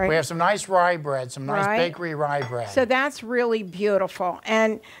 that's all right. We have some nice rye bread, some nice bakery rye bread. So that's really beautiful.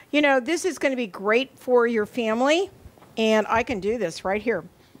 And, you know, this is going to be great for your family. And I can do this right here.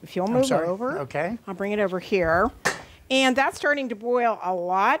 If you'll move over. Okay. I'll bring it over here. And that's starting to boil a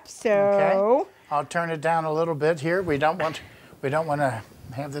lot, so... Okay. I'll turn it down a little bit here. We don't want to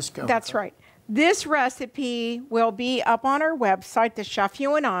have this go. That's right. This recipe will be up on our website, The Chef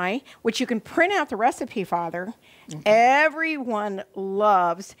You and I, which you can print out the recipe, Father. Okay. Everyone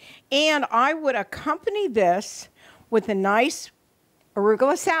loves. And I would accompany this with a nice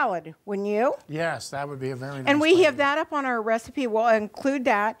arugula salad, wouldn't you? Yes, that would be a very nice And we have that up on our recipe. We'll include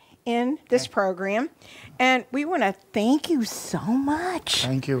that in this program. And we want to thank you so much.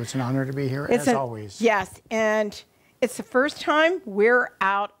 Thank you. It's an honor to be here, as always. Yes, and it's the first time we're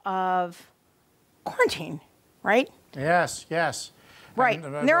out of quarantine, right? Yes, yes. Right.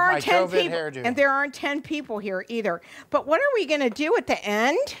 And there aren't 10 people, hairdo. and there aren't 10 people here either. But what are we going to do at the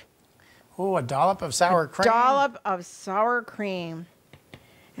end? Oh, a dollop of sour cream. A dollop of sour cream.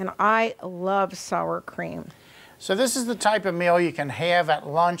 And I love sour cream. So this is the type of meal you can have at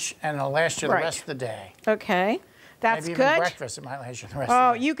lunch and it'll last you the rest of the day. Okay. That's Maybe good. Even breakfast, it might last you the rest of the day.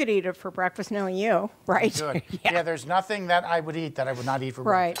 Oh, you could eat it for breakfast knowing you, right? Good. Yeah, there's nothing that I would eat that I would not eat for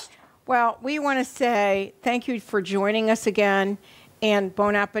breakfast. Well, we want to say thank you for joining us again, and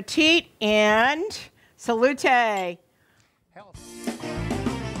bon appetit, and salute.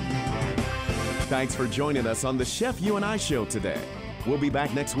 Thanks for joining us on the Chef You and I show today. We'll be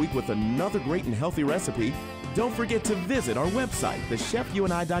back next week with another great and healthy recipe. Don't forget to visit our website,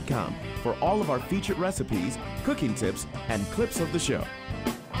 thechefyouandi.com, for all of our featured recipes, cooking tips, and clips of the show.